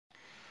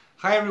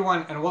Hi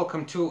everyone, and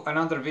welcome to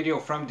another video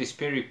from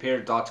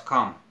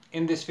DisplayRepair.com.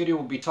 In this video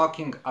we'll be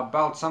talking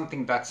about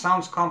something that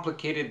sounds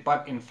complicated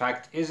but in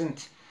fact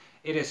isn't.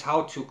 It is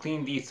how to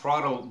clean the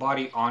throttle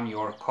body on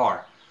your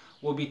car.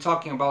 We'll be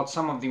talking about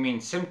some of the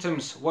main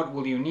symptoms, what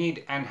will you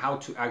need, and how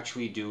to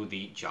actually do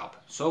the job.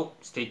 So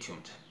stay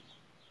tuned.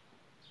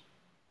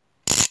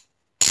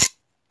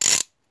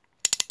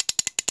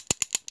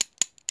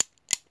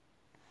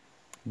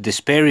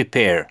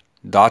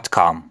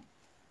 DisplayRepair.com.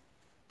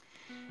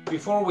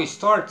 Before we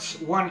start,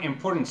 one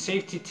important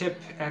safety tip,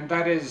 and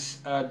that is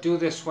do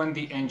this when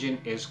the engine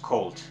is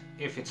cold.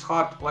 If it's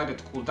hot, let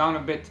it cool down a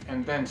bit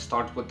and then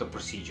start with the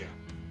procedure.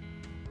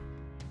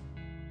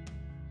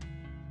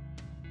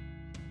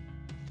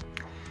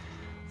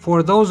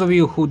 For those of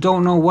you who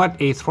don't know what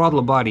a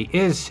throttle body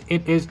is,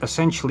 it is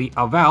essentially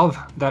a valve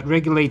that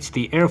regulates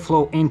the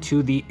airflow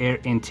into the air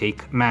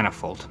intake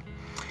manifold.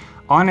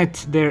 On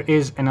it there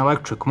is an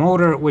electric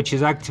motor which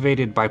is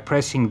activated by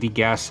pressing the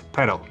gas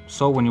pedal.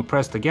 So when you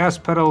press the gas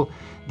pedal,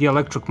 the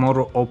electric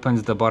motor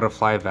opens the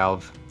butterfly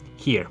valve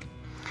here.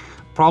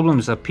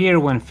 Problems appear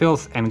when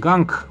filth and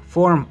gunk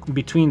form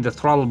between the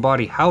throttle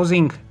body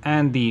housing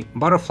and the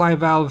butterfly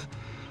valve,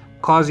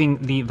 causing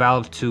the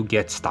valve to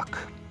get stuck.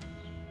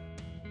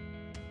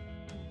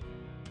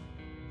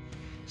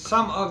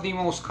 Some of the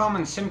most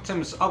common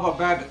symptoms of a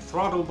bad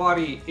throttle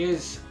body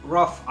is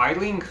rough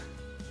idling,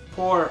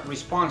 poor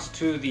response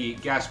to the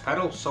gas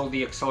pedal, so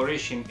the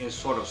acceleration is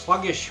sort of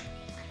sluggish,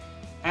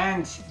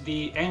 and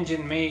the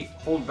engine may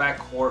hold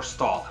back or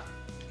stall.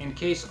 In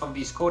case of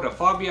the Skoda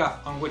Fabia,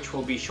 on which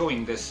we'll be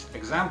showing this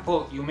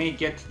example, you may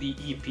get the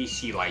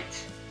EPC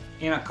light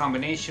in a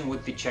combination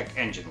with the check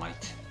engine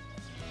light.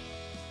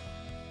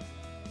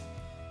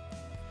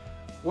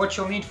 What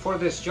you'll need for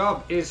this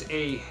job is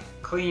a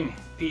clean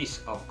piece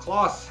of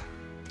cloth,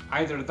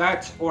 either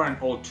that or an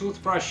old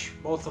toothbrush.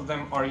 Both of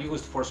them are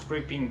used for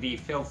scraping the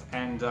filth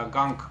and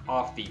gunk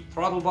off the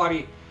throttle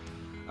body.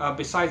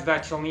 Besides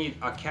that, you'll need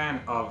a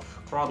can of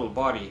throttle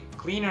body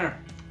cleaner.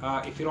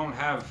 If you don't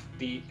have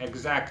the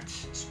exact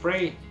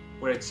spray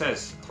where it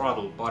says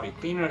throttle body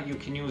cleaner, you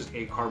can use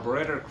a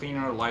carburetor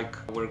cleaner like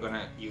we're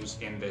gonna use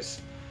in this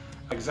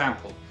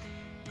example.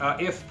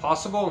 If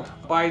possible,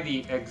 buy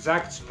the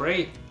exact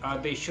spray.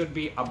 They should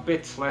be a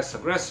bit less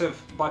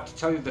aggressive, but to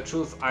tell you the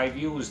truth, I've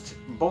used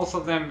both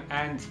of them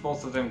and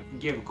both of them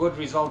give good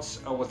results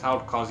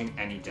without causing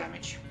any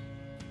damage.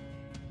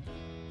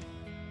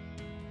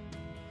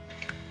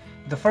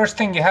 The first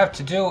thing you have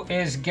to do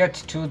is get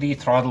to the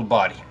throttle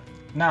body.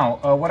 Now,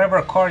 whatever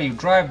car you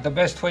drive, the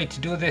best way to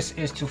do this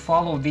is to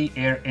follow the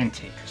air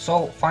intake.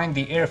 So find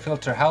the air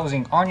filter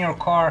housing on your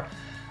car.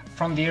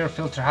 From the air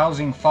filter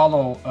housing,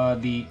 follow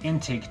the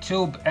intake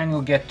tube and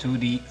you'll get to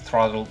the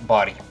throttle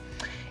body.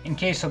 In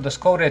case of the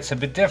Skoda, it's a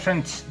bit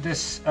different.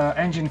 This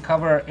engine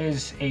cover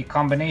is a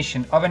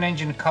combination of an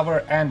engine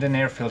cover and an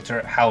air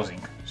filter housing.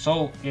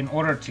 So in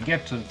order to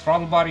get to the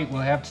throttle body,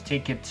 we'll have to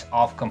take it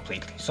off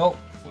completely. So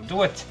we'll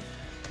do it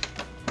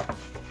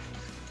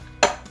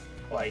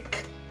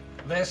like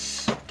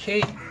this.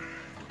 Okay.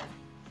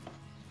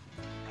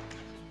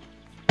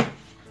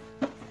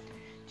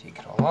 Take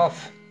it all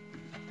off.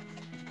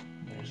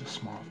 There's a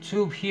small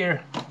tube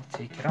here. I'll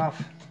take it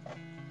off.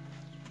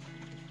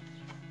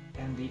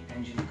 And the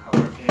engine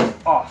cover is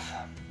off.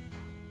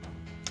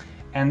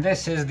 And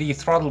this is the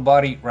throttle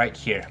body right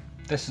here.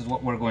 This is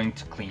what we're going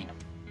to clean.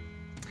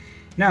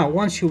 Now,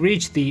 once you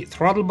reach the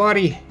throttle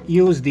body,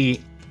 use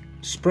the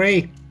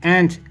spray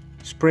and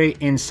spray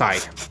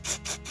inside.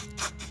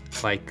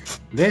 Like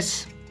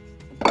this.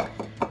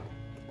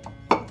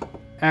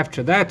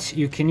 After that,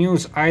 you can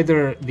use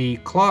either the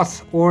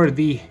cloth or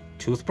the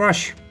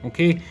toothbrush,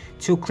 okay,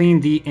 to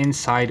clean the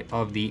inside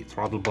of the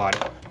throttle body.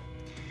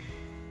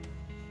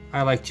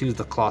 I like to use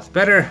the cloth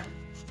better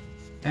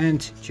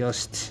and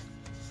just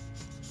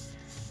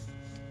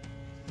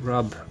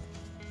rub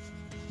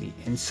the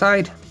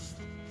inside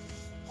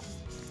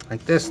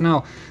like this.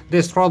 Now,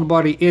 this throttle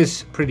body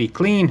is pretty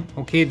clean,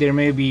 okay, there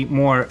may be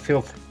more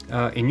filth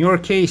in your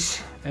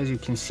case. As you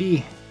can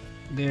see,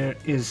 there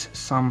is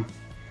some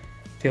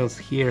filth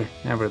here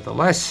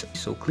nevertheless,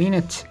 so clean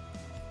it.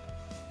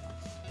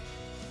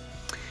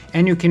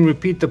 And you can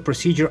repeat the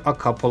procedure a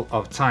couple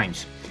of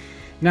times.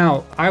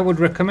 Now, I would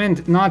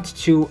recommend not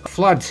to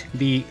flood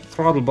the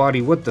throttle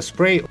body with the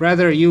spray,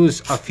 rather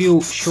use a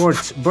few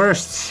short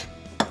bursts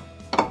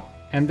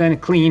and then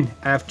clean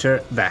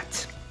after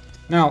that.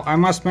 Now, I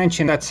must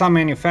mention that some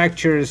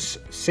manufacturers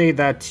say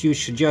that you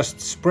should just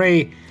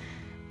spray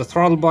the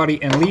throttle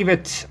body and leave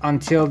it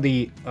until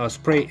the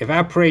spray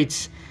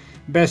evaporates.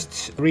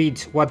 Best read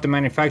what the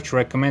manufacturer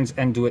recommends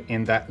and do it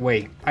in that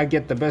way. I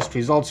get the best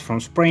results from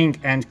spraying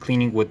and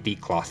cleaning with the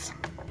cloth.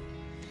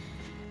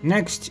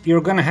 Next, you're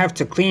gonna have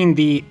to clean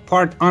the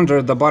part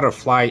under the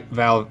butterfly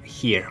valve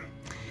here.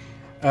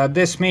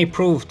 This may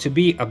prove to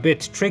be a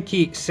bit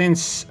tricky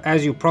since,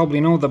 as you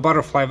probably know, the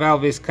butterfly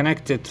valve is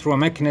connected through a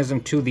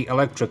mechanism to the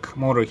electric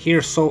motor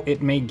here, so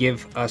it may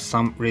give us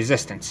some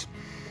resistance.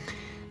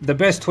 The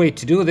best way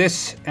to do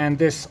this, and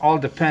this all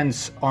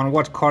depends on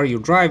what car you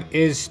drive,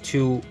 is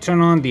to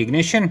turn on the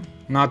ignition,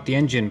 not the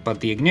engine but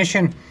the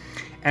ignition,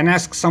 and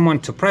ask someone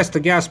to press the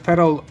gas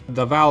pedal.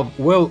 The valve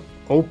will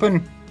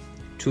open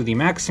to the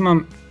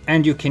maximum,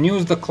 and you can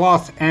use the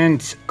cloth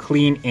and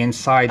clean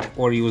inside,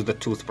 or use the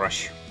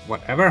toothbrush,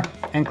 whatever,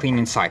 and clean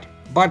inside.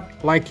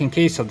 But like in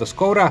case of the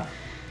Skoda,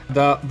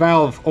 the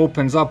valve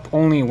opens up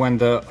only when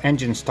the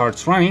engine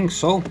starts running,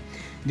 so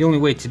the only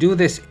way to do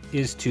this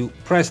is to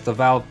press the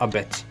valve a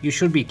bit. You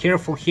should be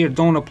careful here,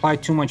 don't apply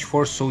too much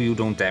force so you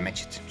don't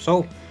damage it.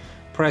 So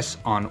press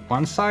on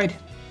one side,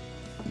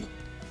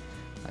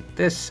 like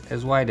this,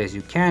 as wide as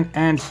you can,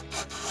 and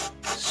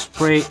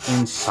spray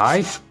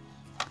inside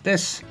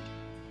this,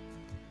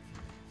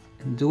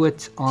 and do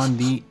it on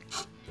the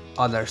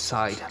other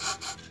side.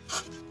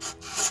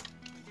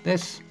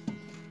 This.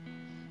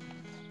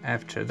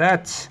 After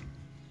that,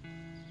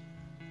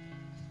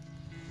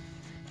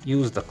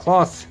 use the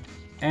cloth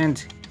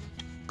and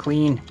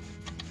clean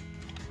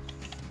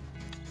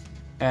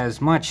as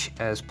much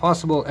as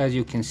possible. As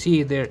you can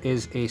see, there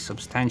is a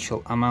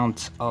substantial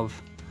amount of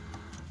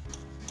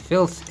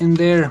filth in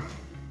there.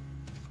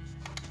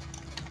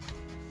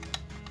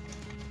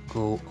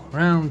 Go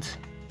around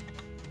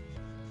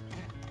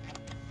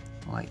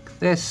like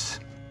this.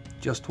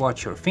 Just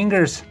watch your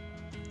fingers,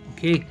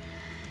 okay?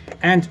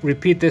 And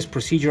repeat this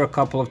procedure a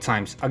couple of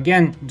times.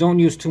 Again, don't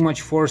use too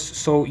much force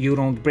so you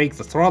don't break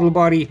the throttle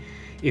body.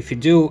 If you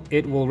do,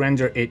 it will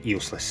render it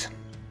useless.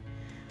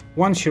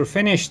 Once you're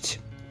finished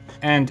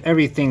and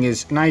everything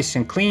is nice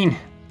and clean,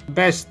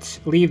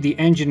 best leave the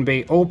engine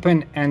bay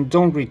open and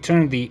don't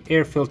return the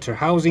air filter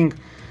housing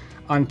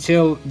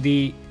until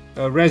the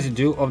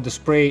residue of the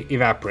spray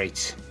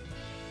evaporates.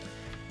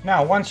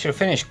 Now, once you're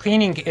finished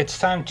cleaning, it's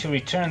time to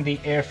return the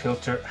air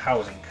filter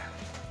housing.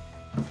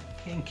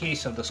 In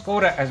case of the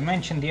Skoda, as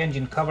mentioned, the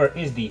engine cover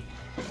is the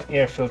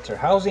air filter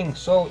housing,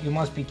 so you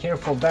must be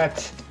careful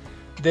that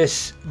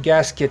this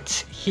gasket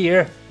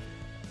here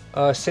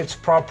sits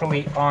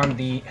properly on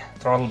the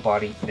throttle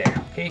body there.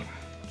 Okay,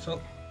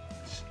 so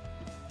let's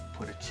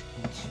put it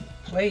into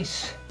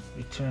place,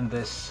 return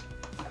this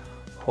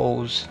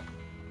hose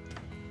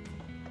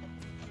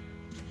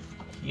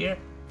here,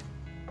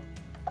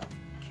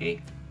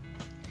 okay,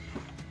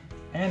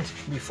 and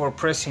before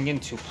pressing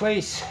into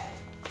place,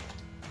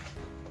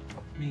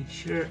 make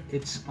sure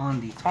it's on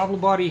the throttle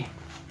body.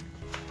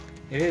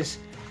 It is,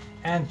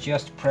 and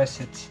just press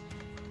it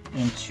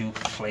into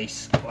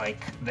place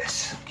like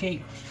this.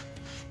 Okay.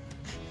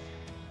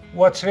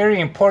 What's very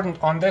important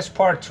on this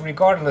part,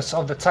 regardless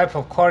of the type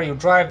of car you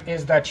drive,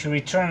 is that you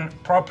return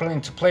properly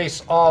into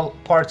place all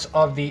parts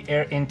of the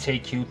air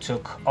intake you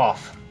took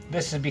off.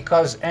 This is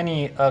because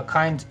any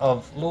kind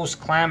of loose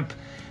clamp,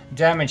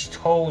 damaged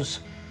hose,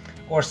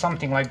 or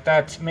something like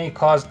that may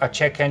cause a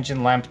check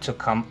engine lamp to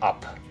come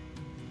up.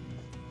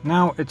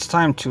 Now it's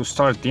time to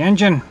start the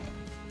engine.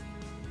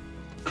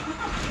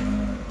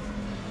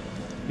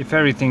 If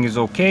everything is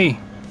okay,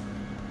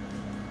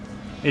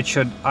 it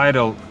should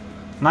idle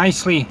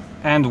nicely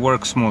and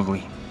work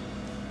smoothly.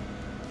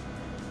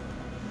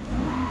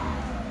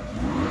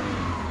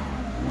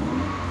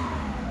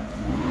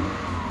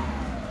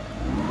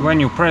 When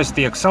you press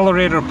the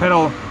accelerator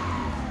pedal,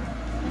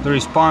 the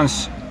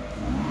response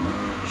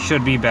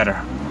should be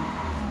better.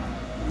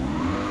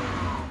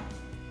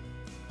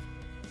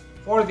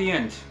 For the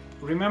end,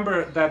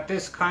 remember that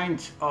this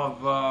kind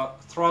of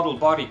throttle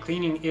body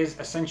cleaning is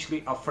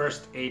essentially a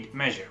first aid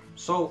measure.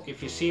 So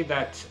if you see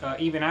that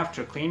even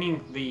after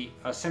cleaning the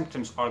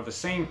symptoms are the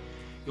same,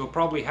 you'll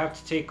probably have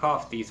to take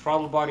off the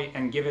throttle body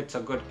and give it a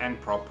good and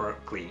proper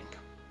cleaning.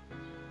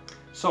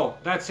 So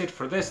that's it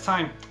for this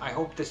time. I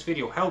hope this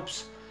video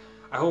helps.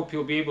 I hope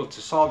you'll be able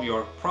to solve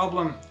your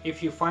problem.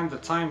 If you find the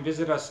time,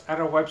 visit us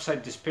at our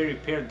website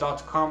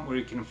despairrepair.com, where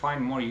you can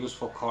find more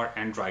useful car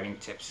and driving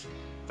tips.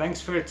 Thanks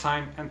for your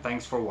time and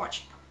thanks for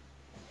watching.